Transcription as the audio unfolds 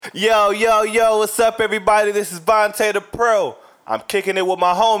Yo, what's up, everybody? This is Vontae the Pro. I'm kicking it with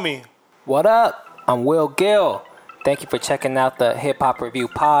my homie. What up? I'm Will Gill. Thank you for checking out the Hip Hop Review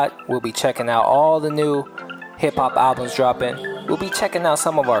Pod. We'll be checking out all the new hip hop albums dropping. We'll be checking out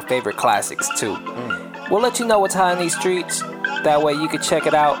some of our favorite classics, too. We'll let you know what's hot in these streets. That way you can check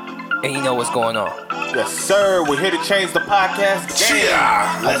it out and you know what's going on. Yes, sir. We're here to change the podcast game.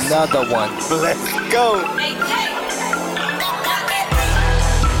 Yeah. Another one. Let's go.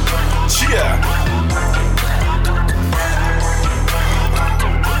 Yeah.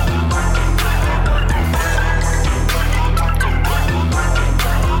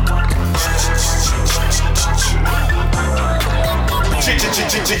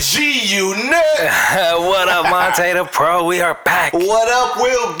 G-Unit. What up, Monte the Pro? We are back. What up,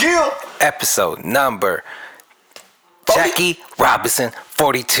 Will Gill? Episode number Jackie Robinson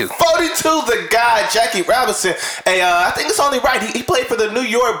 42. 42, the guy, Jackie Robinson. Hey, I think it's only right. He played for the New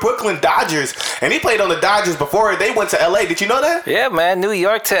York Brooklyn Dodgers, and he played on the Dodgers before they went to LA. Did you know that? Yeah, man. New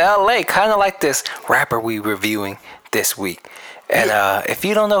York to LA. Kind of like this rapper we reviewing this week. And if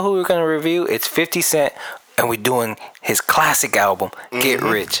you don't know who we're going to review, it's 50 Cent. And we're doing his classic album, Get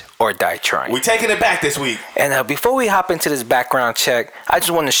Rich or Die Trying. We're taking it back this week. And before we hop into this background check, I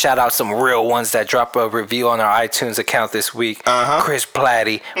just want to shout out some real ones that drop a review on our iTunes account this week. Chris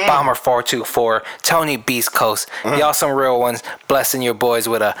Platty, Bomber424, Tony Beast Coast. Y'all some real ones blessing your boys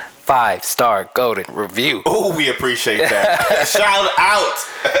with a 5-star golden review. Oh, we appreciate that. Shout out.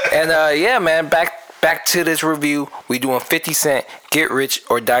 And yeah, man, Back to this review, we doing 50 Cent, Get Rich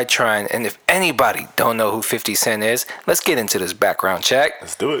or Die Trying. And if anybody don't know who 50 Cent is, let's get into this background check.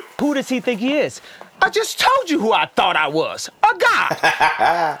 Let's do it. Who does he think he is? I just told you who I thought I was. A god.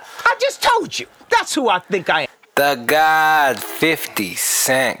 I just told you. That's who I think I am. The God, 50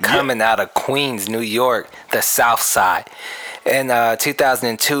 Cent, coming out of Queens, New York, the South Side. In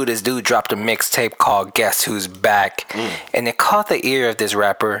 2002, this dude dropped a mixtape called Guess Who's Back. And it caught the ear of this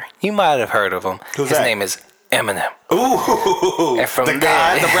rapper. You might have heard of him. Who's His that? name is Eminem. Ooh, and from the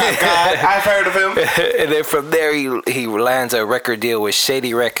rap god. I've heard of him. And then from there, he lands a record deal with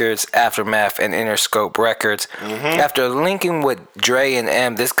Shady Records, Aftermath, and Interscope Records. After linking with Dre and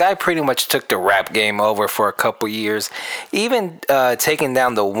M, this guy pretty much took the rap game over for a couple years, even taking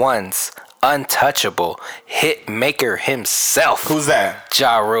down the once untouchable hit maker himself. Who's that?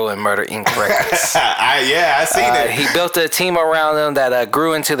 Ja Rule and Murder Inc. Records. I seen it. He built a team around them that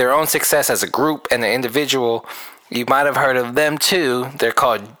grew into their own success as a group and an individual. You might have heard of them too. They're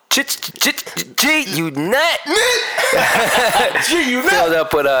called G-Unit. G-Unit. Filled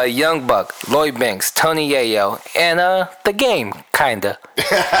up with Young Buck, Lloyd Banks, Tony Yayo, and The Game, kinda.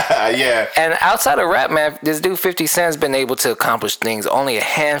 Yeah. And outside of rap, man, this dude 50 Cent's been able to accomplish things only a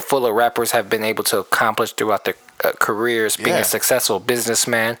handful of rappers have been able to accomplish throughout their careers, being a successful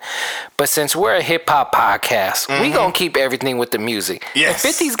businessman. But since we're a hip-hop podcast, we gonna keep everything with the music. Yes.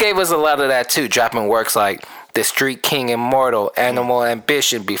 And 50's gave us a lot of that too, dropping works like The Street King Immortal, Animal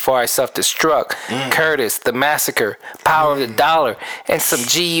Ambition, Before I Self-Destruct, Curtis, The Massacre, Power of the Dollar, and some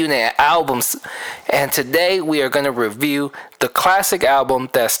G-Unit albums. And today we are going to review the classic album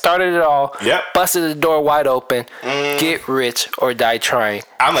that started it all, busted the door wide open, Get Rich or Die Trying,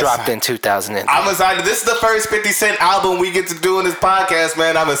 dropped in 2003. I'm excited. This is the first 50 Cent album we get to do in this podcast,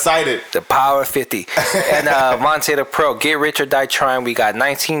 man. I'm excited. The power of 50. And Monte the Pro, Get Rich or Die Trying, we got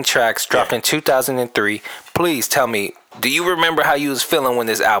 19 tracks, dropped in 2003. Please tell me, do you remember how you was feeling when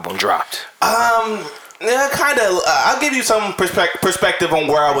this album dropped? Yeah, kind of. I'll give you some perspective on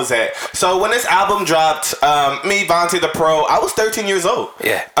where I was at. So when this album dropped, me, Vontae the Pro, I was 13 years old.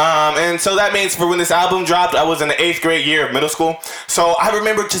 Yeah. And so that means for when this album dropped, I was in the 8th grade year of middle school. So I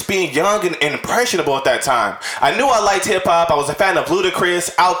remember just being young and impressionable at that time. I knew I liked hip hop. I was a fan of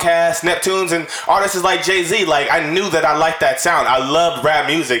Ludacris, Outkast, Neptunes, and artists like Jay-Z. Like, I knew that I liked that sound. I loved rap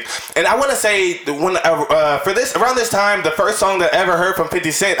music. And I want to say, when around this time, the first song that I ever heard from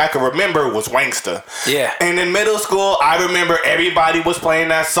 50 Cent I could remember was Wanksta. Yeah. And in middle school, I remember everybody was playing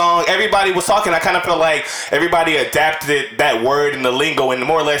that song. Everybody was talking. I kind of feel like everybody adapted that word and the lingo and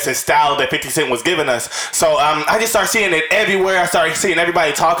more or less the style that 50 Cent was giving us. So I just started seeing it everywhere. I started seeing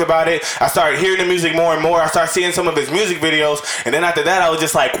everybody talk about it. I started hearing the music more and more. I started seeing some of his music videos. And then after that, I was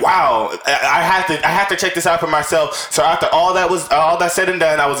just like, wow, I have to check this out for myself. So after all that said and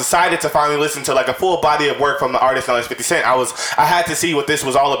done, I was excited to finally listen to like a full body of work from the artist known as 50 Cent. I had to see what this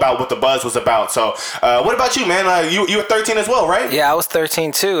was all about, what the buzz was about. So what about you, man? You were 13 as well, right? Yeah, I was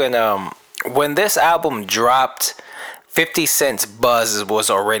 13 too. And when this album dropped, 50 Cent's buzz was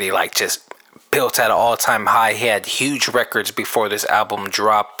already like just built at an all-time high. He had huge records before this album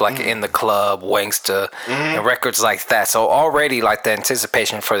dropped, like In the Club, Wangsta, and records like that. So already, like, the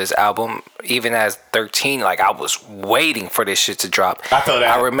anticipation for this album, even as 13, like, I was waiting for this shit to drop. I feel that.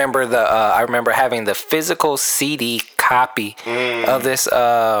 I remember having the physical CD copy of this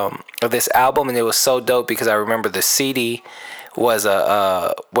album, and it was so dope because I remember the CD was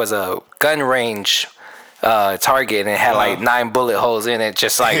a gun range target, and it had like 9 bullet holes in it,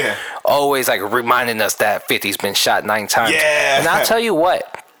 just like always like reminding us that 50's been shot 9 times. Yeah. And I'll tell you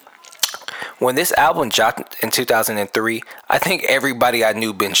what, when this album dropped in 2003, I think everybody I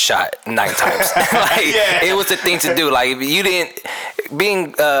knew been shot 9 times. It was the thing to do. Like, if you didn't,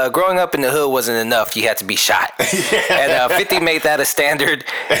 growing up in the hood wasn't enough. You had to be shot. And 50 made that a standard.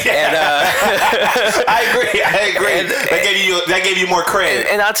 And I agree. And, that gave you more credit.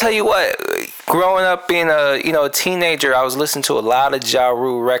 And I'll tell you what, growing up being a teenager, I was listening to a lot of Ja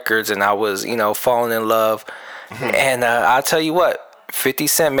Rule records, and I was falling in love. And I'll tell you what, 50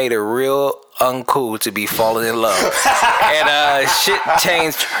 Cent made it real uncool to be falling in love. And shit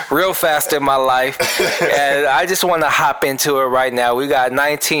changed real fast in my life. And I just want to hop into it right now. We got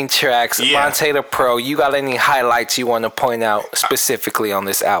 19 tracks. Monte the Pro, you got any highlights you want to point out specifically on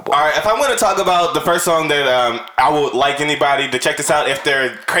this album? All right, if I want to talk about the first song that I would like anybody to check this out if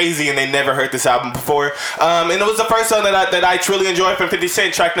they're crazy and they never heard this album before. And it was the first song that I truly enjoyed from 50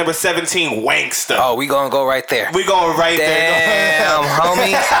 Cent, track number 17, Wangsta. Oh, we gonna go right there. We going right there. Damn,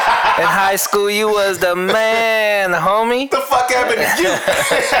 homie. In high school, you was the man, homie. The fuck happened to you?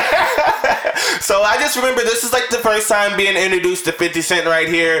 So I just remember this is like the first time being introduced to 50 Cent right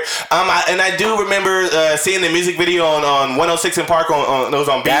here. And I do remember seeing the music video on 106 in Park on it was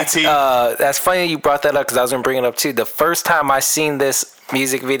on BET. That's funny you brought that up because I was gonna bring it up too. The first time I seen this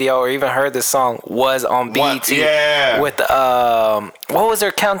music video or even heard this song was on BET. With what was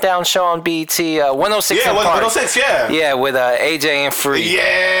their countdown show on BET? 106 in Park. 106, yeah, with AJ and Free.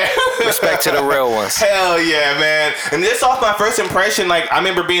 Respect to the real ones. Hell yeah, man. And this off my first impression, like, I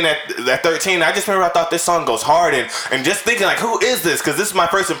remember being at 13, I just remember I thought this song goes hard, and just thinking, like, who is this? Because this is my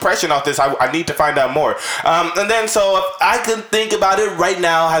first impression off this. I need to find out more. And then, so if I could think about it right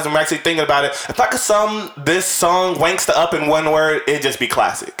now, as I'm actually thinking about it, if I could sum this song, Wangsta, up in one word, it'd just be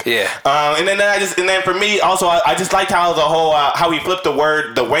classic. And then for me, also, I just liked how the whole, how he flipped the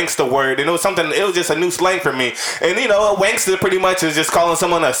word, the Wangsta word, and it was just a new slang for me. And, a Wangsta pretty much is just calling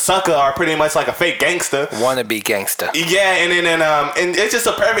someone a sucker or pretty much like a fake gangster. Wannabe gangster. Yeah, and it's just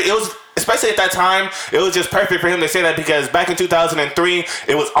it was, especially at that time, it was just perfect for him to say that because back in 2003,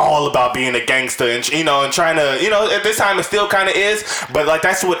 it was all about being a gangster and trying to, at this time it still kind of is, but like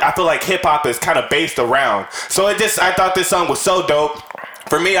that's what I feel like hip hop is kind of based around. So I thought this song was so dope.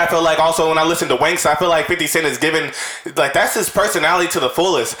 For me, I feel like also when I listen to Wangsta, I feel like 50 Cent is giving, like, that's his personality to the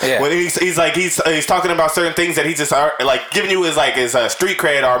fullest. When he's talking about certain things that he just like giving you his street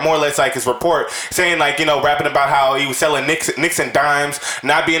cred or more or less like his report, saying like rapping about how he was selling nicks and dimes,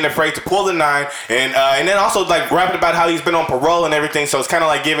 not being afraid to pull the 9, and then also like rapping about how he's been on parole and everything. So it's kind of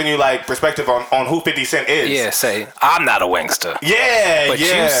like giving you like perspective on who 50 Cent is. Yeah, say I'm not a Wangsta. But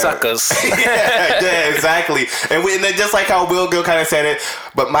you suckers. Exactly. And then just like how Will Gill kind of said it.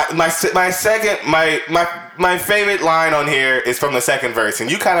 But my favorite line on here is from the second verse,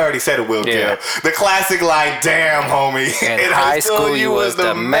 and you kind of already said it, Will Gill. The classic line, "Damn, homie, in high school you was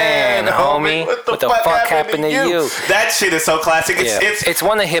the man, homie. What the fuck happened to you?" That shit is so classic. It's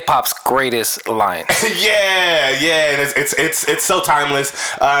one of hip hop's greatest lines. And it's so timeless.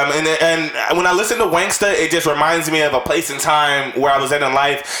 And when I listen to Wangsta, it just reminds me of a place and time where I was at in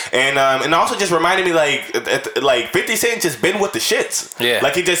life, and also just reminded me like 50 Cent just been with the shits.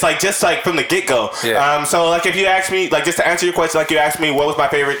 Like he just from the get go. So like if you ask me, like just to answer your question, like you asked me what was my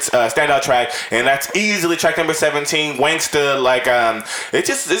favorite standout track, and that's easily track number 17, Wangsta. Like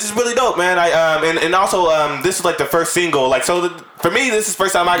this is really dope, man. And also this is like the first single. Like for me, this is the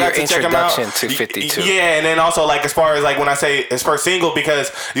first time I got to check him out. Introduction to 52. Yeah, and then also like as far as like when I say his first single,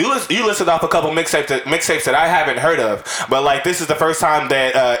 because you listed off a couple mixtapes that I haven't heard of, but like this is the first time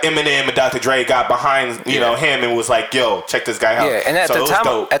that Eminem and Dr. Dre got behind him and was like, yo, check this guy out. Yeah, and at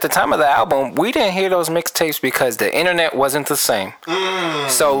the time of the album, we didn't hear those mixtapes because the internet wasn't the same.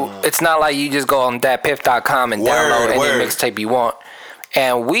 So it's not like you just go on datpiff.com and download any mixtape you want.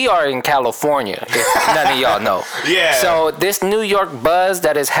 And we are in California, if none of y'all know. So this New York buzz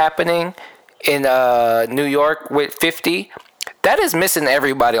that is happening in New York with 50, that is missing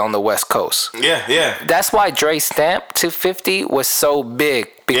everybody on the West Coast. That's why Dre Stamp to 50 was so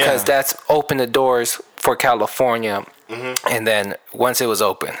big, because that's opened the doors for California And then once it was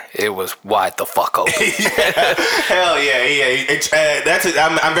open, it was wide the fuck open. Hell yeah. That's it.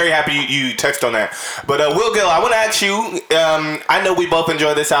 I'm very happy you touched on that. But Will Gill, I want to ask you. I know we both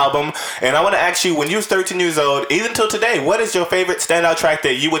enjoy this album, and I want to ask you, when you was 13 years old, even till today, what is your favorite standout track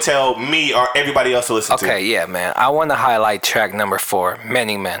that you would tell me or everybody else to listen to? Okay, yeah, man. I want to highlight track number 4,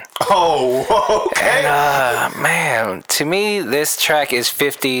 Many Men. Oh, okay. And, man, to me, this track is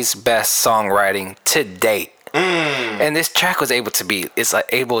 50's best songwriting to date. And this track was able to be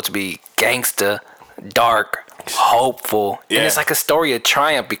gangsta, dark, hopeful, and it's like a story of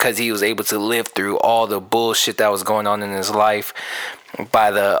triumph because he was able to live through all the bullshit that was going on in his life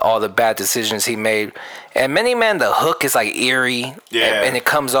by all the bad decisions he made. And Many Men, the hook is like eerie, and it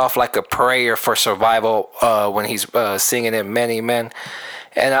comes off like a prayer for survival when he's singing it, Many Men.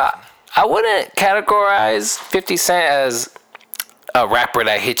 And I wouldn't categorize 50 Cent as a rapper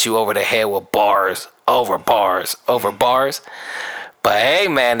that hit you over the head with bars over bars over bars. But hey,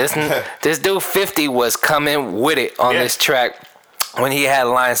 man, this dude 50 was coming with it on this track when he had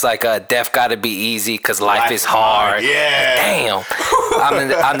lines like "Death gotta be easy, cause life is hard." Yeah. Damn.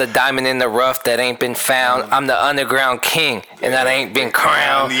 I'm the diamond in the rough that ain't been found. I'm the underground king, and that ain't been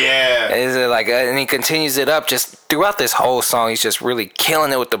crowned. Yeah. Is it like, and he continues it up just throughout this whole song. He's just really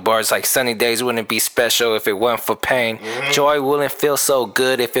killing it with the bars. Like, sunny days wouldn't be special if it wasn't for pain. Joy wouldn't feel so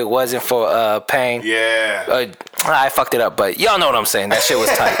good if it wasn't for pain. Yeah. I fucked it up, but y'all know what I'm saying. That shit was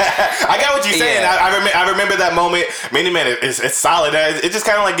tight. I got what you're saying. Yeah. I remember that moment. Many Men, it's solid. It just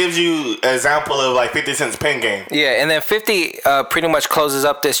kind of like gives you an example of like 50 Cent's pen game. Yeah, and then 50 pretty much closes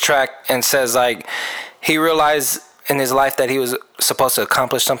up this track and says like he realized in his life that he was supposed to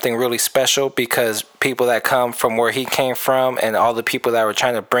accomplish something really special because people that come from where he came from and all the people that were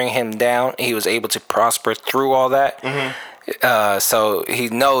trying to bring him down, he was able to prosper through all that. So he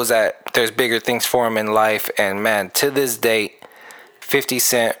knows that there's bigger things for him in life. And man, to this date, 50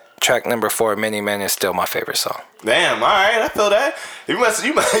 Cent, track number 4, Many Men, is still my favorite song. Damn, all right, I feel that. You must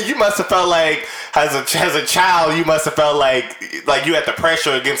have felt like as a child, you must have felt like you had the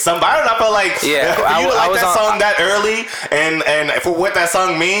pressure against somebody. I don't know. I felt like I was that song that early, and for what that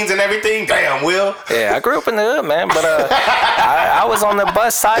song means and everything. Damn, Will. Yeah, I grew up in the hood, man, but I was on the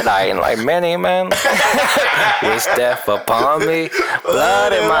bus side-eyeing like Many Men. Wish death upon me,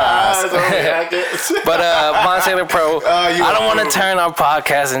 blood in my eyes. But Montana Pro, I don't want to turn our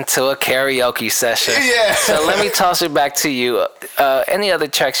podcast into a karaoke session. Yeah. So let me toss it back to you. Any other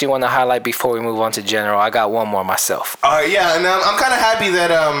tracks you want to highlight before we move on to general? I got one more myself. Yeah, and I'm kind of happy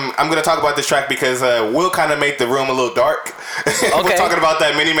that I'm going to talk about this track because Will kind of make the room a little dark. We're talking about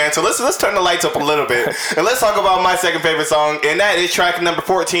that Many Man. So let's turn the lights up a little bit and let's talk about my second favorite song, and that is track number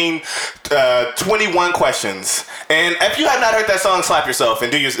 14, 21 Questions. And if you have not heard that song, slap yourself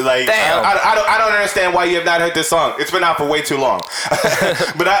and do your like. Damn. I don't understand why you have not heard this song. It's been out for way too long.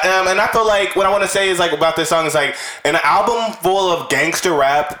 But I feel like what I want to say is like about this song is like an album full of gangster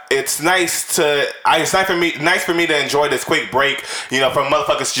rap. It's nice for me to enjoy this quick break, from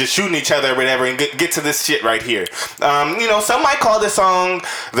motherfuckers just shooting each other or whatever, and get to this shit right here. Some might call this song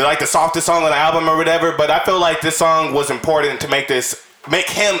the softest song on the album or whatever, but I feel like this song was important to make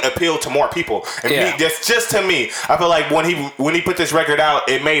him appeal to more people. And just to me, I feel like when he put this record out,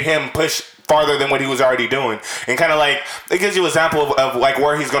 it made him push farther than what he was already doing, and kind of like it gives you an example of like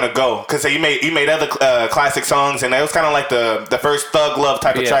where he's gonna go, because he made other classic songs, and it was kind of like the first Thug Love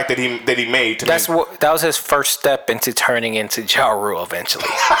type of track that he made. That was his first step into turning into Ja Rule eventually.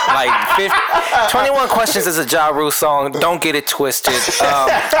 Like 21 Questions is a Ja Rule song. Don't get it twisted.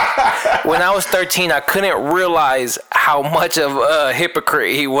 When I was 13, I couldn't realize how much of a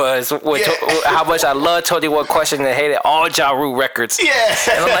hypocrite he was. How much I loved 21 Questions and hated all Ja Rule records. Yeah,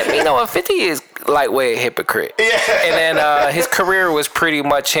 and I'm like, 50 is lightweight hypocrite. Yeah. And then his career was pretty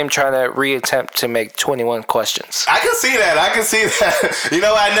much him trying to reattempt to make 21 Questions. I can see that.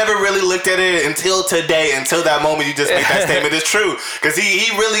 I never really looked at it until today, until that moment you just made that statement. It's true. Because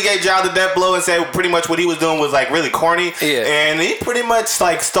he really gave Ja the death blow and said pretty much what he was doing was like really corny. Yeah. And he pretty much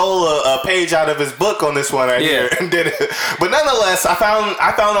like stole a page out of his book on this one right here and did it. But nonetheless, I found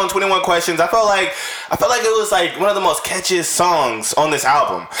on 21 Questions, I felt like it was like one of the most catchiest songs on this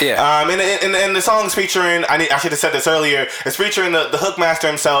album. Yeah. And the song's featuring, I should have said this earlier, it's featuring the hook master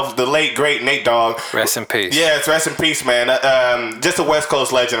himself, the late great Nate Dogg. Rest in peace. Yeah, it's rest in peace, man. Just a West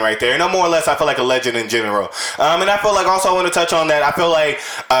Coast legend right there. No, more or less, I feel like a legend in general. And I feel like also I want to touch on that. I feel like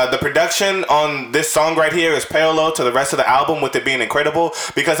the production on this song right here is parallel to the rest of the album, with it being incredible.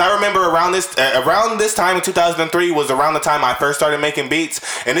 Because I remember around this time in 2003 was around the time I first started making beats,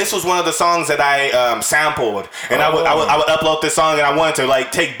 and this was one of the songs that I sampled, and I would upload this song, and I wanted to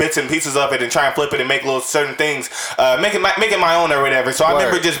like take bits and pieces of it and try try and flip it and make little certain things, make it my own or whatever. So I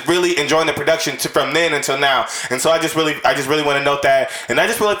remember just really enjoying the production from then until now. And so I just really want to note that, and I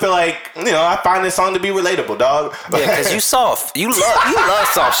just really feel like, you know, I find this song to be relatable, dog. Yeah, because you soft. You love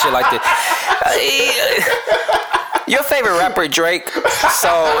soft shit like this. Your favorite rapper, Drake.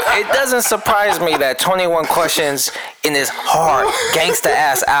 So it doesn't surprise me that 21 Questions in this hard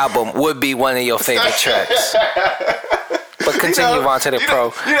gangsta-ass album would be one of your favorite tracks. But continue on to the pro.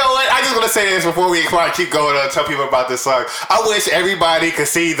 You know what? I just want to say this before we keep going on and tell people about this song. I wish everybody could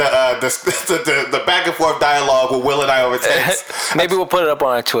see the back and forth dialogue with Will and I over text. Maybe we'll put it up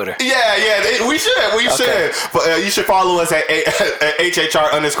on our Twitter. Yeah, we should. But you should follow us at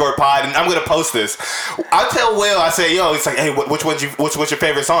HHR_pod, and I'm gonna post this. I tell Will, I say, yo, it's like, hey, what's your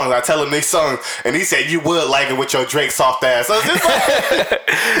favorite song? I tell him these songs, and he said, you would like it with your Drake soft ass. So it's just like,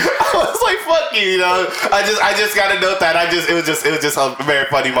 I was like, fuck you, you know. I just gotta note that. It was just a very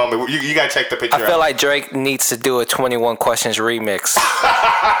funny moment. You gotta check the picture out. I feel like Drake needs to do a 21 Questions remix.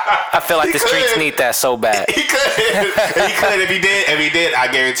 I feel like the streets need that so bad. He could. If he did, I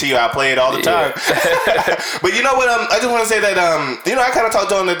guarantee you I'll play it all the time. But you know what? I just want to say that you know, I kind of talked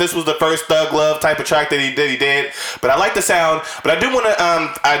to him that this was the first Thug Love type of track that he did. But I like the sound. But I do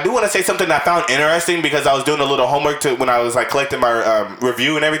want to say something that I found interesting, because I was doing a little homework when I was like collecting my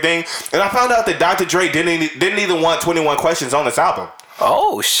review and everything, and I found out that Dr. Dre didn't even want 21 Questions on this album.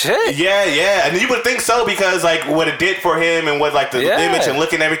 Oh shit! Yeah, and you would think so, because like what it did for him and what like the image and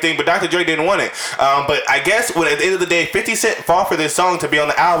look and everything. But Dr. Dre didn't want it. But I guess at the end of the day, 50 Cent fought for this song to be on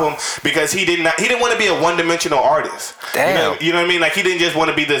the album because he didn't want to be a one-dimensional artist. Damn. You know what I mean? Like, he didn't just want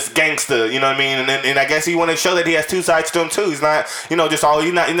to be this gangster. You know what I mean? And I guess he wanted to show that he has two sides to him too. He's not, you know, just all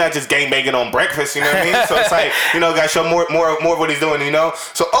he's not just gang banging on breakfast. You know what I mean? So it's like, you know, gotta show more of what he's doing. You know.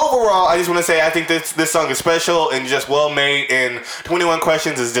 So overall, I just want to say I think this song is special and just well made. And 21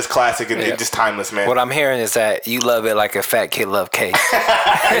 Questions is just classic and just timeless, man. What I'm hearing is that you love it like a fat kid love cake.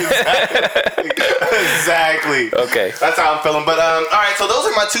 Exactly. Okay. That's how I'm feeling. But all right, so those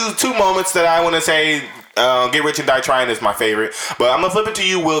are my two moments that I want to say. Get Rich and Die Trying is my favorite. But I'm gonna flip it to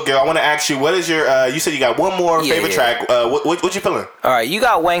you, Will Gill. I want to ask you, what is your? You said you got one more favorite track. What you feeling? All right, you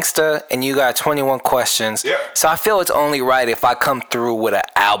got Wanksta and you got 21 Questions. Yeah. So I feel it's only right if I come through with an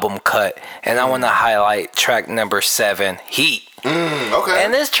album cut, and I want to highlight track number 7, Heat. Okay.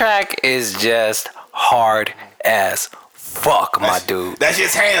 And this track is just hard as fuck, my dude. That's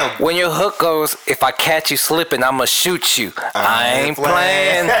just him. When your hook goes, if I catch you slipping, I'ma shoot you. I ain't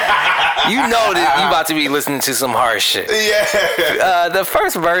playing. You know that you about to be listening to some hard shit. Yeah. The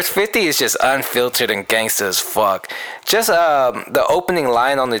first verse, 50, is just unfiltered and gangsta as fuck. Just the opening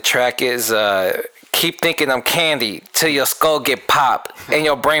line on the track is keep thinking I'm candy till your skull get popped and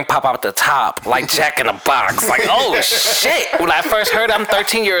your brain pop out the top like Jack in the Box. Like, oh shit. When I first heard it, I'm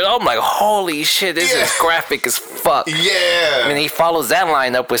 13 years old, I'm like, holy shit, this is graphic as fuck. Yeah. And he follows that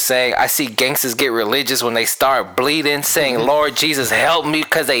line up with saying, I see gangsters get religious when they start bleeding, saying, Lord Jesus, help me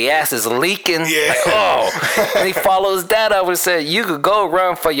because they ass is leaking. Yeah. Like, oh. And he follows that up and said, you could go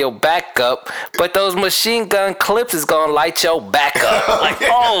run for your backup, but those machine gun clips is going to light your back up. Like,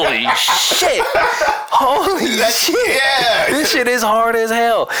 holy shit. Holy shit. Yeah. This shit is hard as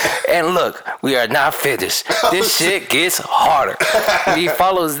hell. And look, we are not finished. This shit gets harder. And he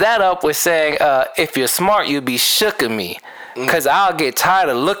follows that up with saying, if you're smart, you'll be shook of me. Cause I'll get tired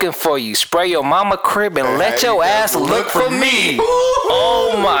of looking for you. Spray your mama crib and let your ass look for me.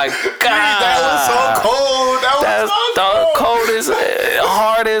 Oh my God. That was so cold. That was the coldest,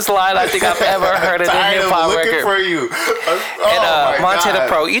 hardest line I think I've ever heard in a hip hop record. For you. And Montana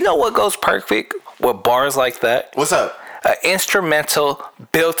Pro, you know what goes perfect with bars like that? What's up? An instrumental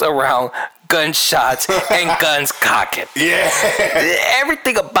built around gunshots and guns cocking. Yeah.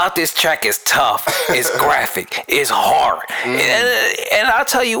 Everything about this track is tough, it's graphic, it's hard. And I'll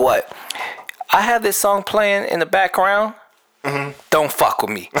tell you what, I have this song playing in the background. Don't fuck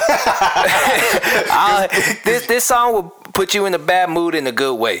with me. This song will put you in a bad mood in a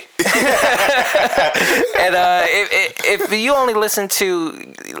good way. And if you only listen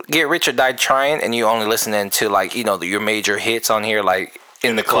to Get Rich or Die Trying, and you only listening to, like, you know, your major hits on here, like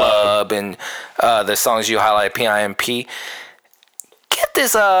In the Club and the songs you highlight, PIMP, get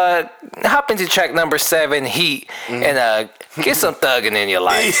this hop into track number 7, Heat, and get some thugging in your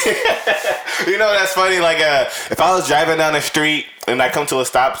life. You know that's funny. Like, if I was driving down the street and I come to a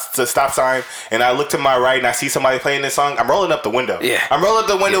stop sign and I look to my right and I see somebody playing this song, I'm rolling up the window. Yeah. I'm rolling up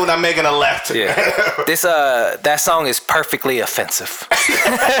the window and I'm making a left. Yeah. That song is perfectly offensive. For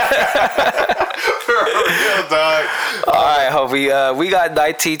real, dog. All right, Hovey. We got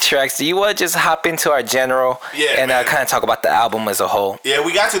 19 tracks. Do you want to just hop into our general and kind of talk about the album as a whole? Yeah,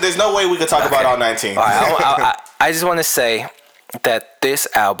 we got to. There's no way we could talk about all 19. All right, I just want to say that this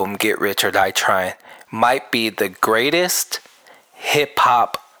album, Get Rich or Die Trying, might be the greatest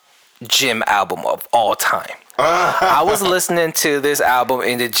hip-hop gym album of all time. I was listening to this album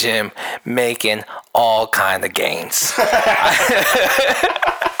in the gym making all kind of gains. In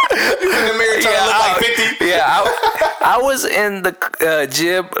the mirror trying to look like 50. Yeah, I was in the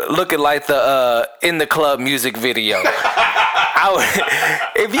gym looking like the In the Club music video.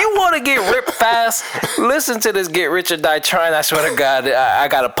 If you want to get ripped fast, listen to this Get Rich or Die Trying. I swear to God, I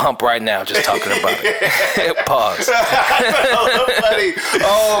got a pump right now just talking about it. Pause. Funny.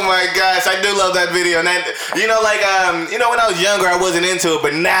 Oh my gosh, I do love that video. And that, when I was younger, I wasn't into it,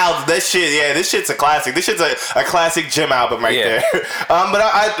 but now this shit's a classic. This shit's a classic gym album right there. But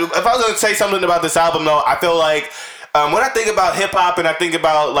if I was gonna say something about this album, though, I feel like. When I think about hip hop and I think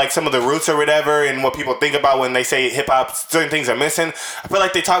about like some of the roots or whatever and what people think about when they say hip hop, certain things are missing. I feel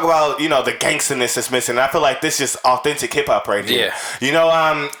like they talk about the gangsterness that's missing. And I feel like this is authentic hip hop right here.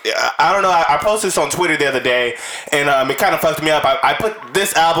 Yeah. I don't know. I posted this on Twitter the other day and it kind of fucked me up. I put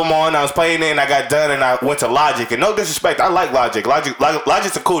this album on. I was playing it and I got done and I went to Logic. And no disrespect, I like Logic.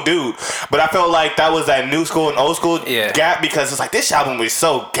 Logic's a cool dude, but I felt like that was that new school and old school gap because it's like this album was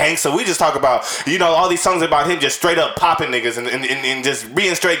so gangster. We just talk about all these songs about him just straight up popping niggas and just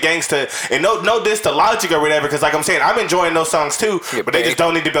being straight gangster and no diss to Logic or whatever because like I'm saying I'm enjoying those songs too but they just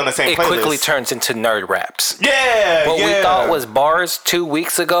don't need to be on the same playlist. It quickly turns into nerd raps. What we thought was bars 2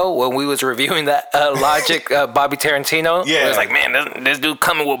 weeks ago when we was reviewing that Logic Bobby Tarantino. It was like, man, this dude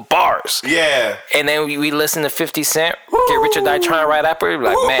coming with bars. And then we listened to 50 Cent Get Rich or Die Trying right after.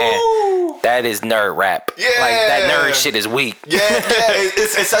 Like, man, that is nerd rap. Like that nerd shit is weak.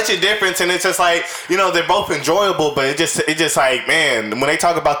 It's such a difference and it's just like they're both enjoyable but it just like, man, when they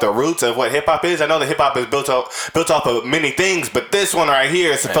talk about the roots of what hip hop is, I know that hip hop is built off of many things, but this one right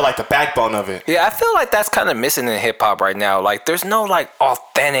here is to feel like the backbone of it. Yeah, I feel like that's kind of missing in hip hop right now. Like, there's no like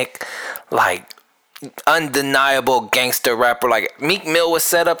authentic, like undeniable gangster rapper. Like Meek Mill was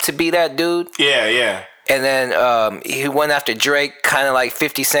set up to be that dude. Yeah. And then he went after Drake, kind of like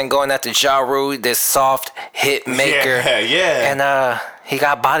 50 Cent going after Ja Rule, this soft hit maker. And he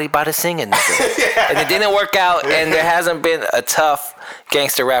got bodied by the singing nigga. And it didn't work out, and there hasn't been a tough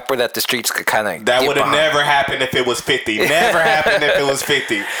gangster rapper that the streets could kind of that would have never happened if it was 50. Never happened if it was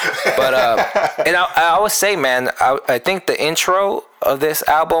 50. But and I always say, man, I think the intro of this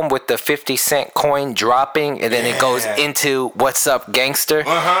album with the 50 Cent coin dropping and then it goes into What's Up Gangster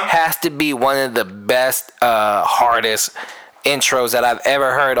has to be one of the best, hardest intros that I've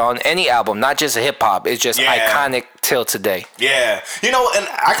ever heard on any album, not just hip hop. It's just iconic till today. And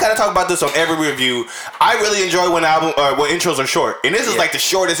I kind of talk about this on every review. I really enjoy when intros are short, and this is like the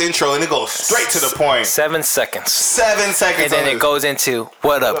shortest intro, and it goes straight to the point. 7 seconds. 7 seconds, and then it goes into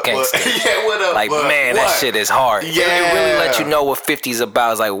What Up Gangsta. What up? Like, man, that shit is hard. It really let you know what 50's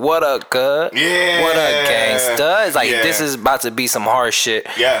about. It's like, what up, cuz? What up, gangsta? It's like this is about to be some hard shit.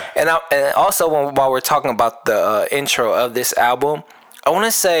 And also while we're talking about the intro of this album, I want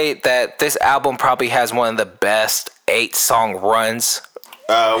to say that this album probably has one of the best 8-song runs.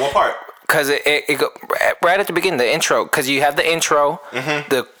 What part? Because it go right at the beginning, the intro. Because you have the intro,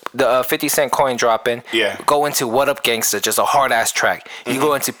 the 50 Cent coin dropping. Go into What Up Gangsta, just a hard ass track. You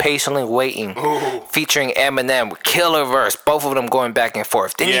go into Patiently Waiting, featuring Eminem with Killer Verse, both of them going back and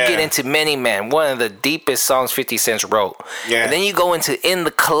forth. Then you get into Many Man, one of the deepest songs 50 Cent wrote. And then you go into In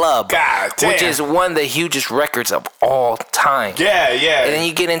the Club, which is one of the hugest records of all time. And then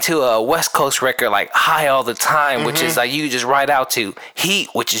you get into a West Coast record like High All the Time, which is like you just ride out to Heat,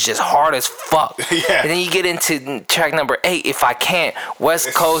 which is just hard as fuck. And then you get into track number 8, If I Can't,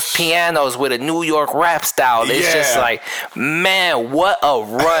 West Coast pianos with a New York rap style. It's just like, man, what a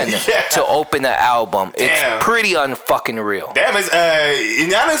run to open the album. It's pretty unfucking real. Damn,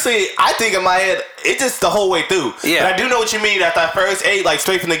 and honestly, I think in my head, it just the whole way through. And I do know what you mean. At that first 8, like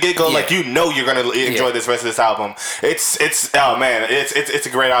straight from the get go, like you're gonna enjoy this rest of this album. It's oh man, it's a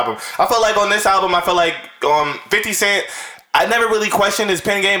great album. I feel like on this album, 50 Cent, I never really questioned his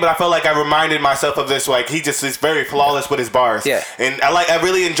pen game, but I felt like I reminded myself of this. Like he just is very flawless with his bars. And I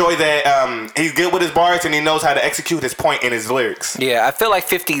really enjoy that. He's good with his bars and he knows how to execute his point in his lyrics. I feel like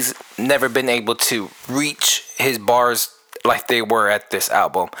 50's never been able to reach his bars like they were at this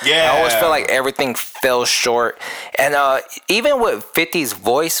album. Yeah. I always feel like everything fell short. And even with 50's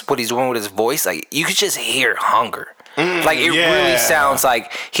voice, what he's doing with his voice, like you could just hear hunger. Like it really sounds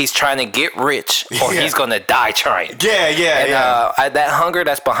like he's trying to get rich or he's gonna die trying. And that hunger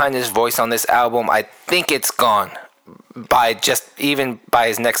that's behind his voice on this album, I think it's gone by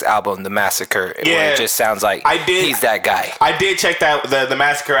his next album, The Massacre. Where it just sounds like he's that guy. I did check that the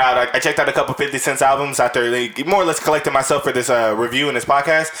Massacre out. I checked out a couple 50 Cent's albums after they more or less collected myself for this review in this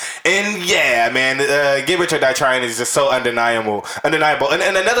podcast. And yeah, man, Get Rich or Die Trying is just so undeniable. And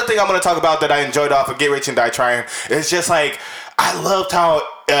another thing I'm going to talk about that I enjoyed off of Get Rich and Die Trying is just like I loved how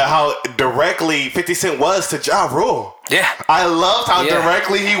directly 50 Cent was to Ja Rule. Yeah. I loved how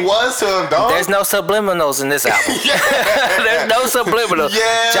directly he was to him, dog. There's no subliminals in this album. There's no subliminals.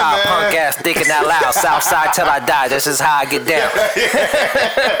 Yeah, Ja, man. punk ass, thinking out loud. Southside till I die. This is how I get down.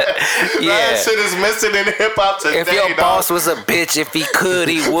 That shit is missing in hip hop today. If your boss was a bitch, if he could,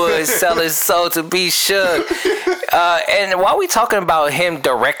 he would sell his soul to be shook. And while we talking about him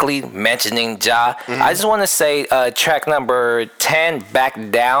directly mentioning Ja, I just want to say track number 10,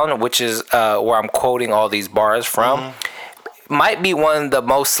 Back Down, which is where I'm quoting all these bars from, might be one of the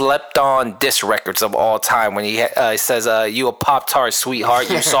most slept on diss records of all time when he says, you a Pop-Tart sweetheart,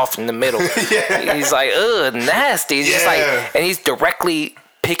 you soft in the middle. He's like, ugh, nasty. He's just like, and he's directly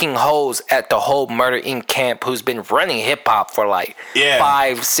picking holes at the whole Murder Inc. camp who's been running hip-hop for like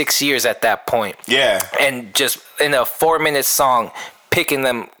 5-6 years at that point. And just in a 4-minute song, picking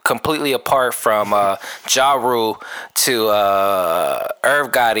them completely apart from Ja Rule to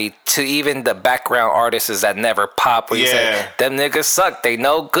Irv Gotti to even the background artists that never pop. Where you say, them niggas suck, they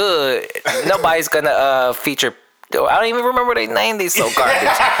no good. Nobody's gonna feature. I don't even remember they named these so garbage.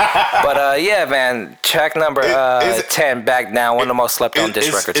 But yeah, man, track number 10, Back Down, one of the most slept on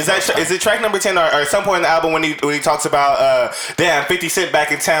diss records. Is it track number 10 or at some point in the album when he talks about damn 50 Cent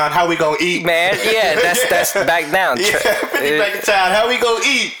back in town, how we gonna eat? Man, yeah, that's Back Down. 50 back in town, how we gonna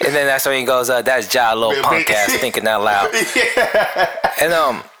eat? And then that's when he goes, that's Ja, little punk ass thinking out loud.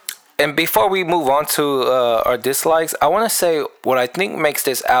 And before we move on to our dislikes, I want to say what I think makes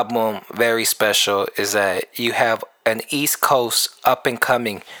this album very special is that you have an East Coast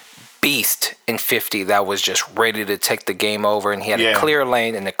up-and-coming beast in 50 that was just ready to take the game over, and he had a clear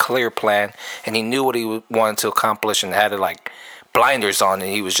lane and a clear plan, and he knew what he wanted to accomplish and had like blinders on,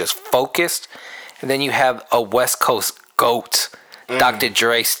 and he was just focused. And then you have a West Coast GOAT, Dr.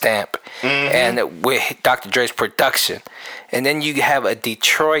 Dre stamp, and with Dr. Dre's production. And then you have a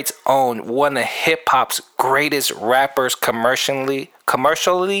Detroit's own, one of hip hop's greatest rappers commercially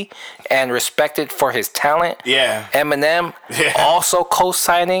and respected for his talent. Eminem also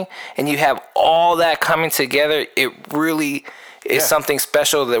co-signing, and you have all that coming together. It really is something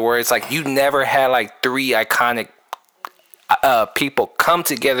special that where it's like you never had like 3 iconic people come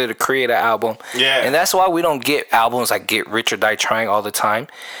together to create an album. And that's why we don't get albums like Get Rich or Die Trying all the time.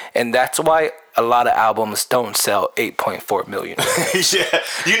 And that's why a lot of albums don't sell 8.4 million.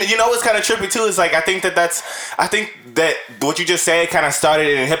 You know what's kind of trippy too is like I think that what you just said kind of started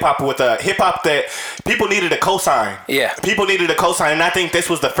in hip hop with a hip hop that people needed a cosign. People needed a cosign, and I think this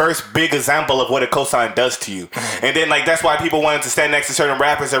was the first big example of what a cosign does to you. And then like that's why people wanted to stand next to certain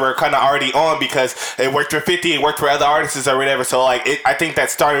rappers that were kind of already on because it worked for 50, it worked for other artists or whatever. So like I think that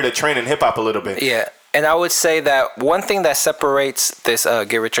started a trend in hip hop a little bit. And I would say that one thing that separates this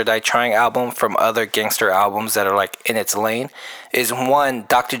Get Rich or Die Trying album from other gangster albums that are like in its lane is one,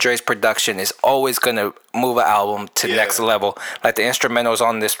 Dr. Dre's production is always going to move an album to next level. Like the instrumentals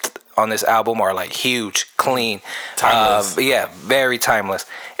on this album are like huge, clean. Timeless. Very timeless.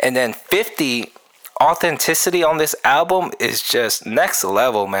 And then 50 authenticity on this album is just next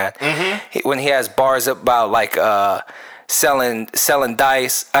level, man. When he has bars about like selling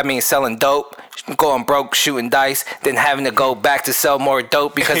dope, going broke shooting dice, then having to go back to sell more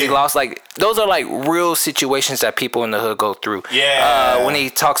dope because he lost. Like those are like real situations that people in the hood go through. When he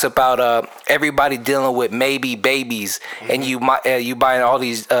talks about everybody dealing with maybe babies, and you buying all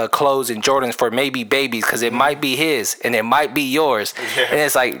these clothes and Jordans for maybe babies because it might be his and it might be yours, and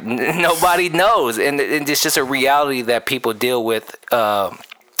it's like nobody knows, and it's just a reality that people deal with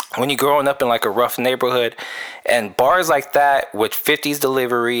when you're growing up in like a rough neighborhood. And bars like that with 50's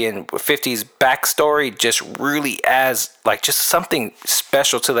delivery and 50's backstory just really adds like just something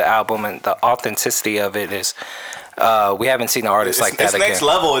special to the album, and the authenticity of it is we haven't seen an artist like that again. It's next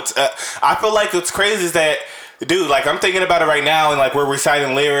level. It's I feel like what's crazy is that Dude, like I'm thinking about it right now, and like we're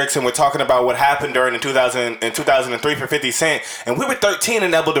reciting lyrics, and we're talking about what happened during the 2003 for 50 Cent, and we were 13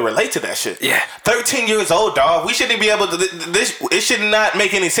 and able to relate to that shit. Yeah. 13 years old, dog. We shouldn't be able to. This it should not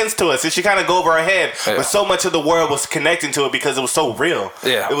make any sense to us. It should kind of go over our head. Yeah. But so much of the world was connecting to it because it was so real.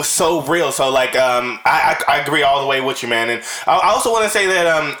 Yeah. It was so real. So like, I agree all the way with you, man. And I also want to say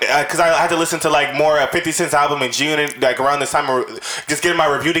that because I had to listen to like more 50 Cent's album in June, like around this time, just getting my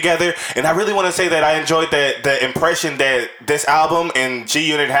review together, and I really want to say that I enjoyed the impression that this album and G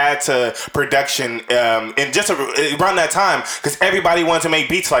Unit had to production in just around that time, because everybody wanted to make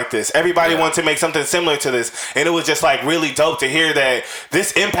beats like this. Everybody wanted to make something similar to this, and it was just like really dope to hear that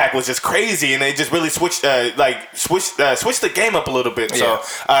this impact was just crazy, and it just really switched the game up a little bit. So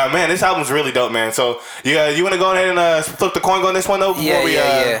man, this album's really dope, man. So you want to go ahead and flip the coin on this one though?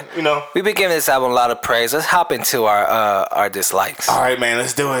 Yeah. You know, We've been giving this album a lot of praise. Let's hop into our dislikes. all right, man,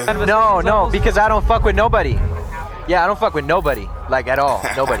 let's do it. No, because I don't fuck with nobody. Yeah, I don't fuck with nobody, like at all,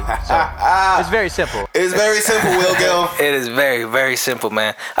 nobody. So it's very simple. It's very simple, Will Gill. It is very, very simple,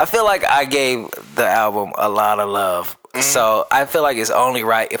 man. I feel like I gave the album a lot of love. So I feel like it's only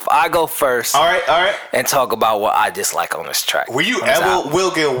right if I go first. All right. And talk about what I dislike on this track. Were you able,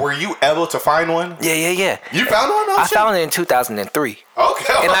 Will Gill? Were you able to find one? Yeah. You found one? I found it in 2003.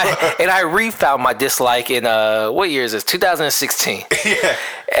 Okay. And I refound my dislike in what year is this? 2016. Yeah.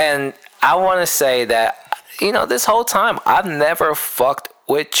 And I want to say that, you know, this whole time I've never fucked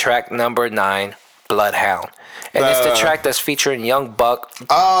with track number 9, Bloodhound. And it's the track that's featuring Young Buck.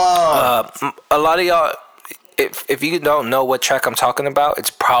 A lot of y'all, if you don't know what track I'm talking about, it's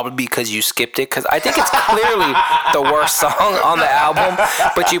probably because you skipped it, because I think it's clearly the worst song on the album.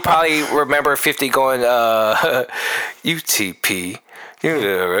 But you probably remember 50 going UTP.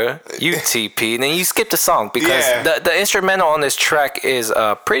 UTP, and then you skip the song because the instrumental on this track is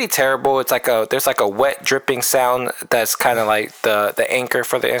pretty terrible. It's like there's like a wet dripping sound that's kind of like the anchor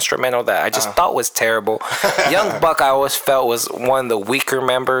for the instrumental that I just thought was terrible. Young Buck I always felt was one of the weaker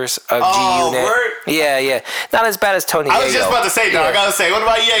members of G Unit. Word? Yeah, not as bad as Tony Yayo. I was just about to say, dog. I gotta say, what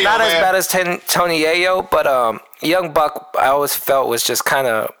about Yayo? Not as bad as Tony Yayo, but Young Buck I always felt was just kind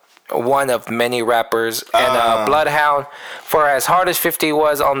of one of many rappers. And Bloodhound, for as hard as 50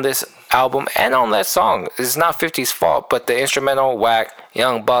 was on this album and on that song, it's not 50's fault, but the instrumental whack,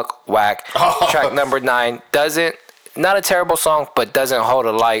 Young Buck whack. Track number 9 not a terrible song, but doesn't hold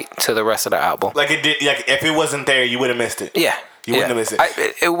a light to the rest of the album. Like it did. Like if it wasn't there, you would have missed it. Yeah. You wouldn't have missed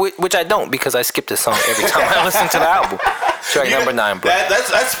it. Which I don't, because I skip this song every time I listen to the album. Track number 9, bro.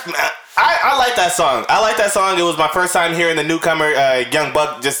 I like that song. It was my first time hearing the newcomer Young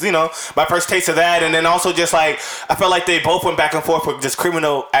Buck. Just, you know, my first taste of that, and then also just like I felt like they both went back and forth with just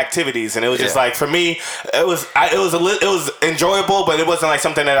criminal activities, and it was just like, for me, it was enjoyable, but it wasn't like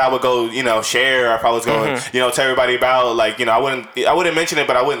something that I would go, you know, share, or if I was going, you know, tell everybody about. Like, you know, I wouldn't mention it,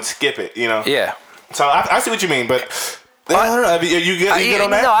 but I wouldn't skip it. You know. Yeah. So I see what you mean, but. I don't know. You good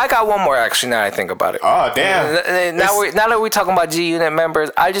on that? No, I got one more actually. Now I think about it. Oh damn! Now that we're talking about G Unit members,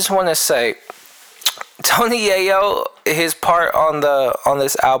 I just want to say, Tony Yayo, his part on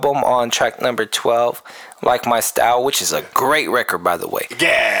this album on track number 12, Like My Style, which is a great record, by the way.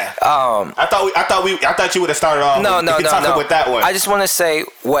 Yeah. I thought you would have started off. No. With that one. I just want to say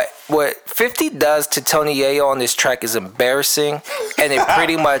what 50 does to Tony Yayo on this track is embarrassing, and it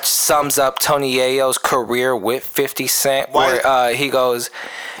pretty much sums up Tony Yayo's career with 50 Cent, where he goes,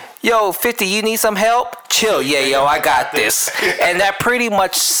 "Yo, 50, you need some help? Chill, Yayo, I got this." And that pretty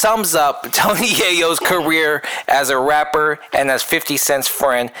much sums up Tony Yayo's career as a rapper and as 50 Cent's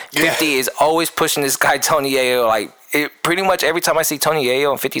friend. 50 is always pushing this guy Tony Yayo. Like, pretty much every time I see Tony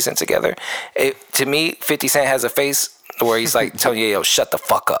Yayo and 50 Cent together, to me, 50 Cent has a face where he's like, "Tony Yayo, shut the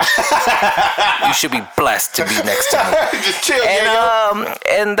fuck up. You should be blessed to be next to me." Just chill, Yayo.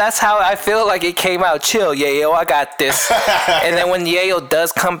 And that's how I feel like it came out. Chill, Yayo, I got this. And then when Yayo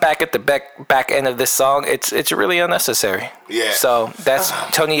does come back at the back end of this song, it's really unnecessary. Yeah. So that's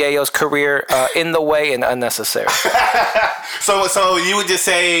Tony Yayo's career in the way and unnecessary. So you would just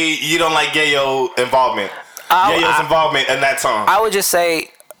say you don't like Yayo's involvement in that song? I would just say,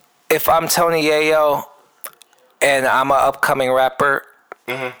 if I'm Tony Yayo and I'm an upcoming rapper,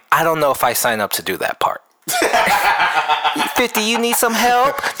 I don't know if I sign up to do that part. 50, you need some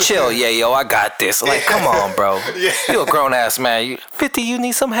help? Chill, Yayo, I got this. Like, come on, bro. You a grown ass man. 50, you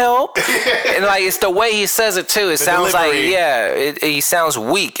need some help? And like, it's the way he says it too. It sounds delivery. like, he sounds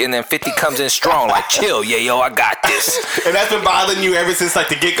weak, and then 50 comes in strong. Like, chill, Yayo, I got this. And that's been bothering you ever since like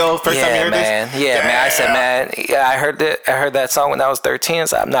the get-go, first time you heard this? Yeah, man. I said, man, I heard that song when I was 13,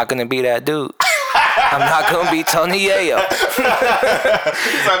 so I'm not gonna be that dude. I'm not gonna be Tony Yayo. So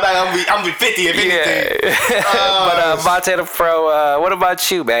I'm gonna be 50 if anything. But Vontae the Pro, what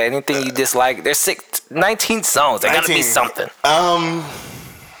about you, man? Anything you dislike? There's 19 songs. There gotta be 19. something. Let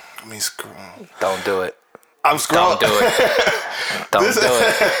me scroll. Don't do it. I'm scrolling. Don't do it. Don't do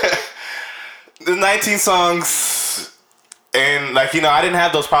it. The 19 songs, and like I didn't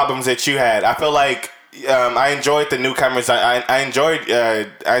have those problems that you had. I feel like I enjoyed the newcomers. I enjoyed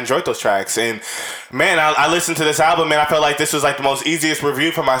those tracks, and man, I listened to this album, and I felt like this was like the most easiest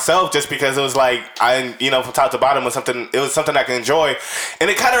review for myself, just because it was like from top to bottom was something. It was something I could enjoy, and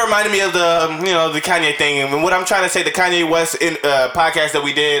it kind of reminded me of the Kanye thing. And what I'm trying to say, the Kanye West podcast that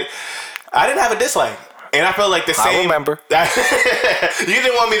we did, I didn't have a dislike. And I feel like the same. I remember. You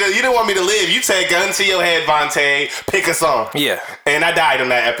didn't want me to live. You said gun to your head, Vontae. Pick a song. Yeah. And I died on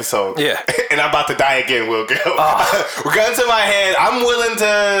that episode. Yeah. And I'm about to die again, Will Gill. Gun to my head. I'm willing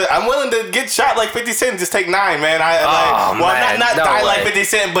to get shot like 50 Cent. Just take 9, man. Not die like 50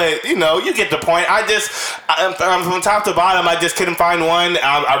 Cent, but you get the point. I'm from top to bottom. I just couldn't find one.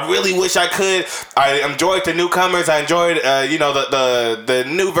 I really wish I could. I enjoyed the newcomers. I enjoyed the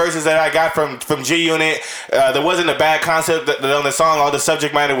new verses that I got from G Unit. There wasn't a bad concept on the song. All the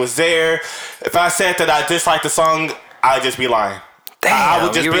subject matter was there. If I said that I disliked the song, I'd just be lying. Damn, I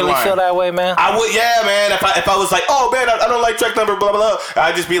would just you be really lying. feel that way, man? I would, yeah, man. If I was like, oh man, I don't like track number, blah blah blah,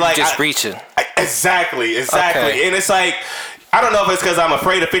 I'd just be like, reaching. Exactly. Okay. And it's like, I don't know if it's because I'm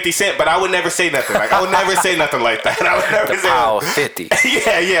afraid of 50 Cent, but I would never say nothing. Like I would never say nothing like that. I would never The say power of 50.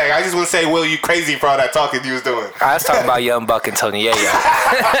 Yeah. I just want to say, Will, you crazy for all that talking you was doing. I was talking about Young Buck and Tony Yayo.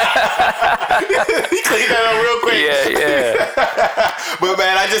 He cleaned that up real quick. Yeah. But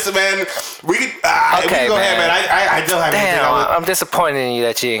man, we could go ahead, man. I don't have anything. I'm disappointed in you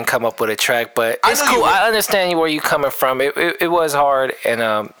that you didn't come up with a track, but it's cool. I understand where you're coming from. It was hard,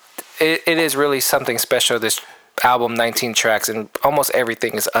 and it is really something special. This album, 19 tracks, and almost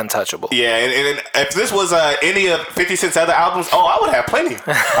everything is untouchable. Yeah, and if this was any of 50 Cent's other albums, I would have plenty.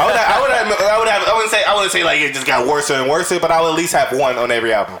 I wouldn't say like it just got worse and worse, but I would at least have one on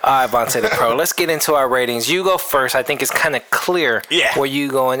every album. All right, Vontae the Pro. Let's get into our ratings. You go first. I think it's kind of clear where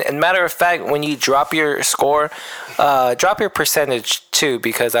you going. And matter of fact, when you drop your score, drop your percentage too,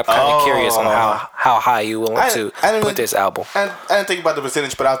 because I'm kind of curious on how high you want to put this album. I didn't think about the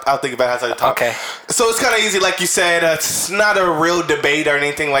percentage, but I'll think about it as I talk. Okay. So it's kind of easy, like you said. It's not a real debate or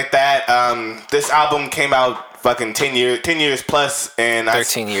anything like that. This album came out fucking 10 years plus, and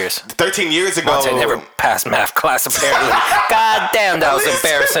 13 years. 13 years ago. Vontae never passed math class apparently. God damn, that was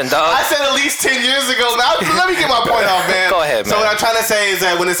embarrassing, dog. I said at least 10 years ago. Now, let me get my point off, man. Go ahead, man. So what I'm trying to say is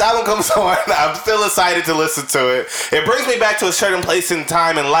that when this album comes on, I'm still excited to listen to it. It brings me back to a certain place in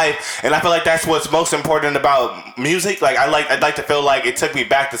time in life, and I feel like that's what's most important about music. Like I'd like to feel like it took me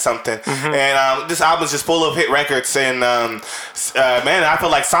back to something. Mm-hmm. And this album's just full of hit records, and man, I feel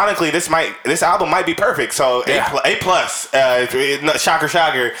like sonically this album might be perfect. So A plus, shocker.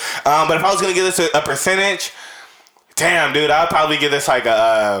 But if I was gonna give this a percentage, damn, dude, I'd probably give this like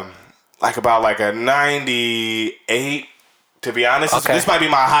a 98. To be honest, this might be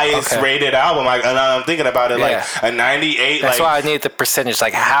my highest rated album. I'm thinking about it, like a 98. That's why I need the percentage.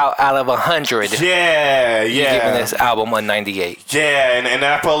 Like how out of 100? Yeah. You giving this album a 98? Yeah, and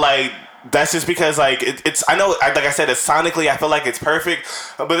I feel like. That's just because, like, it's. I know, like I said, it's sonically, I feel like it's perfect,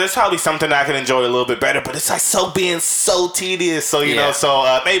 but there's probably something I can enjoy a little bit better. But it's like being so tedious. So you know, so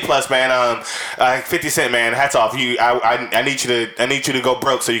A plus, man. 50 Cent, man. Hats off. I need you to go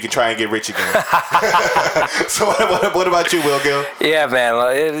broke so you can try and get rich again. So what about you, Will Gill? Yeah,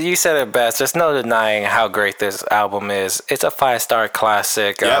 man. You said it best. There's no denying how great this album is. It's a 5-star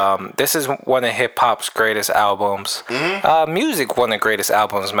classic. Yep. This is one of hip hop's greatest albums. Mm-hmm. Music, one of the greatest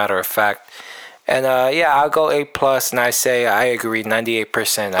albums. Matter of fact. And I'll go A plus, and I say I agree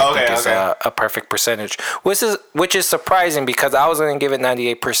 98%. I think it's a perfect percentage, which is surprising because I was gonna give it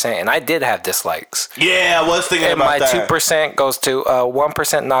 98%, and I did have dislikes. Yeah, I was thinking and about that. And my 2% goes to 1%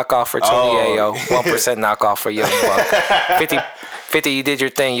 knockoff for Tony Yayo, 1% knockoff for Young Buck. 50, you did your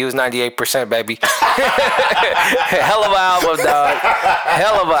thing. You was 98%, baby. Hell of an album, dog.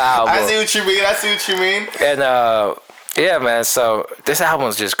 Hell of an album. I see what you mean. And yeah, man. So this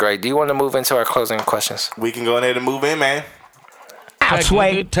album's just great. Do you want to move into our closing questions? We can go ahead and move in, man.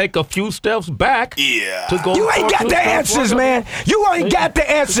 Take a few steps back. Yeah. You ain't got the answers, man. You ain't got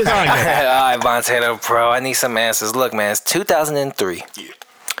the answers. All right, Vontae the Pro. I need some answers. Look, man. It's 2003. Yeah.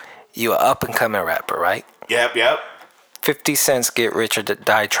 You an up and coming rapper, right? Yep. 50 Cent's Get Rich or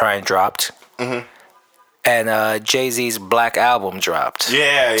Die Trying dropped. Mm-hmm. And Jay-Z's Black Album dropped.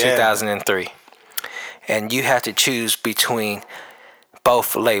 Yeah. 2003. And you have to choose between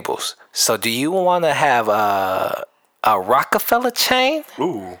both labels. So do you want to have a Rockefeller chain?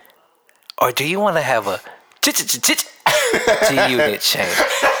 Ooh. Or do you want to have a G-Unit chain?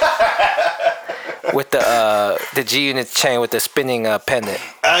 With the G-Unit chain with the spinning pendant.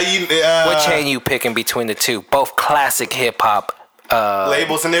 What chain you picking between the two? Both classic hip-hop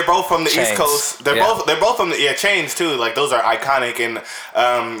labels, and they're both from the chains. East Coast. They're both from the chains too. Like those are iconic, and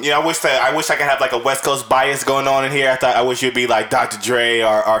I wish I could have like a West Coast bias going on in here. I wish you'd be like Dr. Dre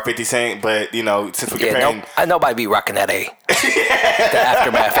or 50 Cent, but since we're comparing, nobody be rocking that A, the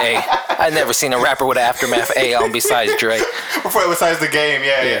Aftermath A. I never seen a rapper with an Aftermath A on besides Dre. Besides the game,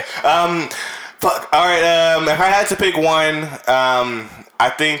 yeah. Fuck. All right. If I had to pick one, I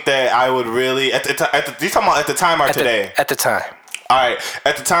think that I would really you talking about at the time or today? At the time. All right.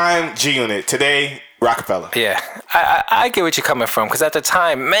 At the time, G-Unit. Today, Rockefeller. Yeah, I get what you're coming from, because at the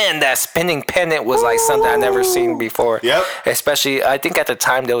time, man, that spinning pendant was like something I never seen before. Yep. Especially, I think at the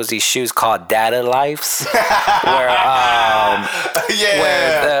time there was these shoes called Data Lives, where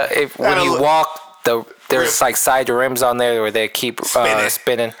when you walk, there's like side rims on there where they keep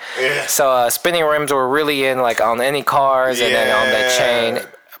spinning. Yeah. So spinning rims were really in like on any cars and then on that chain.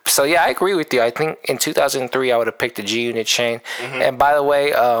 So yeah, I agree with you. I think in 2003 I would have picked the G-Unit chain. Mm-hmm. And by the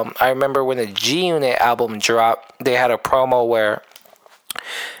way, I remember when the G-Unit album dropped, they had a promo where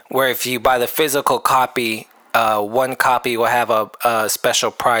if you buy the physical copy, one copy will have a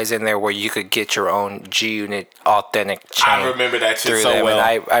special prize in there where you could get your own G-Unit authentic chain. I remember that shit so well.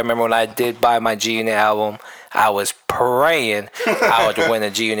 And I remember when I did buy my G-Unit album, I was praying I would win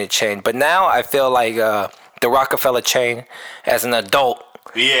a G-Unit chain. But now I feel like the Rockefeller chain as an adult,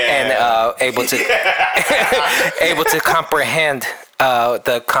 and able to able to comprehend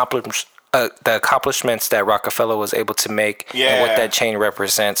the accomplishments that Rockefeller was able to make and what that chain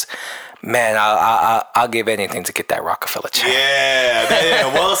represents. Man, I'll give anything to get that Rockefeller chain.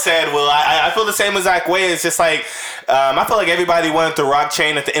 Yeah, well said. Well, I feel the same exact way. It's just like I feel like everybody wanted the rock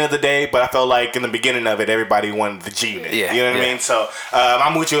chain at the end of the day, but I felt like in the beginning of it, everybody wanted the G-Unit. Yeah, you know what I mean? So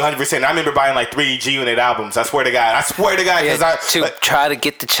I'm with you 100%. I remember buying like 3 G-Unit albums. I swear to God, because try to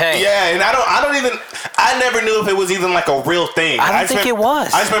get the chain. Yeah, and I never knew if it was even like a real thing. I don't think it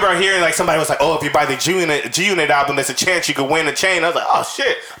was. I just remember hearing like somebody was like, "Oh, if you buy the G-Unit album, there's a chance you could win the chain." I was like, "Oh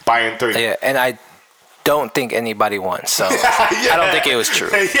shit, buying 3." Yeah, and I don't think anybody won, so I don't think it was true.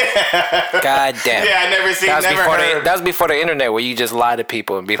 God damn. Yeah, I never seen. That was before the internet, where you just lie to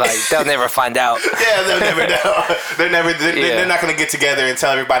people and be like, they'll never find out. Yeah, they'll never know. They're not gonna get together and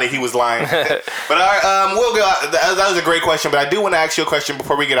tell everybody he was lying. But all right, we'll go. That was a great question, but I do want to ask you a question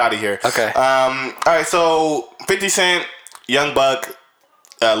before we get out of here. Okay. All right. So 50 Cent, Young Buck,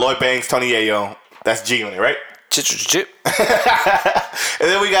 Lloyd Banks, Tony Yayo. That's G-Unit, right? Chip. And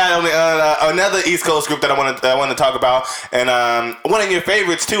then we got another East Coast group that I want to talk about, and one of your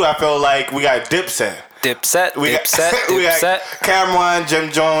favorites too. I feel like we got Dipset. We got Cameron,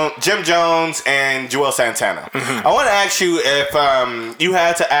 Jim Jones, and Joel Santana. Mm-hmm. I want to ask you if you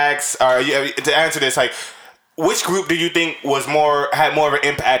had to to answer this, like, which group do you think had more of an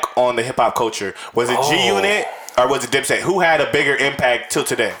impact on the hip hop culture? Was it G-Unit or was it Dipset? Who had a bigger impact till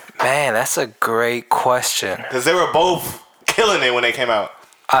today? Man, that's a great question. Because they were both killing it when they came out.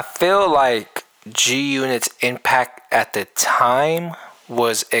 I feel like G-Unit's impact at the time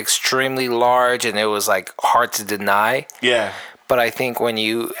was extremely large, and it was like hard to deny. Yeah. But I think when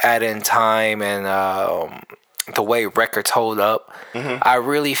you add in time and the way records hold up, I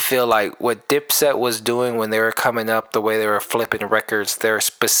really feel like what Dipset was doing when they were coming up, the way they were flipping records, their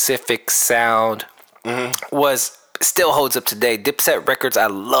specific sound was still holds up today. Dipset records, I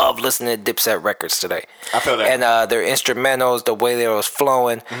love listening to Dipset records today. I feel that. And their instrumentals, the way they was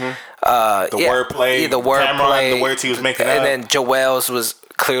flowing, wordplay, the wordplay, the words he was making up. And then Joel's was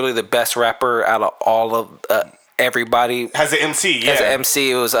clearly the best rapper out of all of everybody. As an MC, As an MC,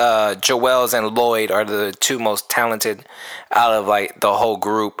 it was Joel's and Lloyd are the two most talented out of like the whole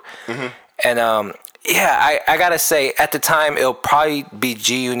group. And I gotta say, at the time it'll probably be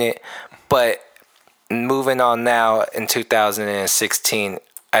G-Unit, but moving on now in 2016,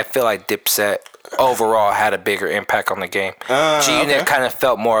 I feel like Dipset overall had a bigger impact on the game. G-Unit kind of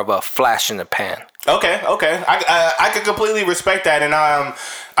felt more of a flash in the pan. Okay. I could completely respect that, and I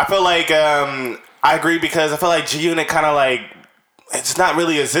feel like I agree, because I feel like G-Unit kind of like it's not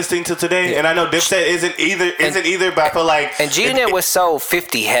really existing to today, and I know Dipset isn't either, but I feel like and G-Unit was so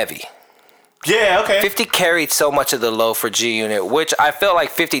 50 heavy. Yeah, okay. 50 carried so much of the load for G-Unit, which I feel like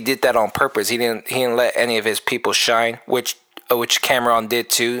 50 did that on purpose. He didn't let any of his people shine, which Cameron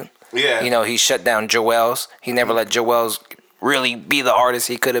did too. Yeah. You know, he shut down Joel's. He never let Joel's really be the artist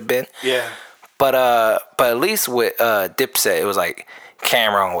he could have been. Yeah. But at least with Dipset, it was like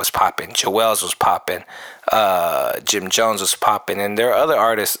Cameron was popping, Joel's was popping, Jim Jones was popping, and there are other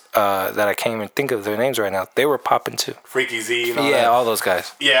artists that I can't even think of their names right now. They were popping too. Freaky Z and all Yeah, that. all those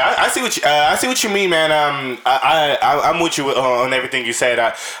guys. Yeah, I see what you mean, man. I'm with you on everything you said.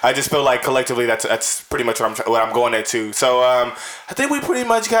 I just feel like collectively that's pretty much what I'm going at too. So I think we pretty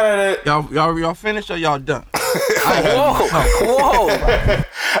much got it. Y'all finished or y'all done? Whoa.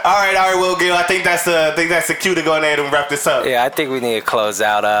 All right, Will Gill. I think that's the cue to go ahead and wrap this up. Yeah, I think we need to close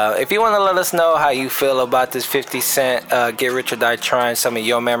out. If you want to let us know how you feel about this 50 Cent Get Rich or Die Trying, some of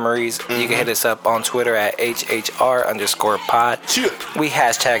your memories, you can hit us up on Twitter at HHR_pod. We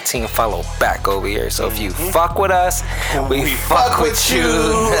hashtag team follow back over here. So if you fuck with us, we fuck with you.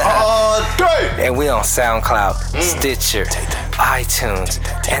 All day. And we on SoundCloud, Stitcher, iTunes,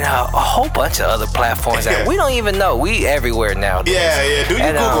 and a whole bunch of other platforms that we don't even know. We everywhere now. Yeah. Do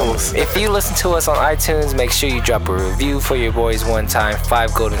your Googles. If you listen to us on iTunes, make sure you drop a review for your boys one time.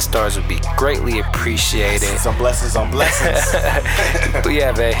 5 golden stars would be greatly appreciated. Some blessings on blessings. We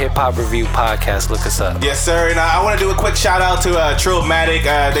have a Hip Hop Review podcast. Look us up. Yes, sir. And I want to do a quick shout out to Trillmatic.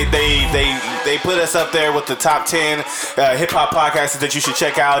 They put us up there with the top 10 hip hop podcasts that you should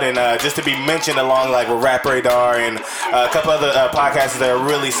check out, and just to be mentioned along like with Rap Radar and a couple other podcasts that are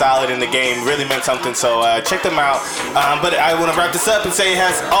really solid in the game. Really meant something. So check them out. But I want to wrap this up and say,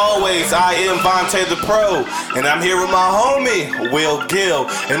 as always, I am Vontae the Pro, and I'm here with my homie Will Gill,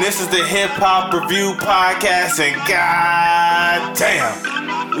 and this is the Hip Hop Review Podcast. And god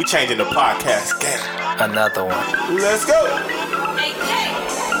damn, we changing the podcast game. Another one. Let's go. Hey, hey.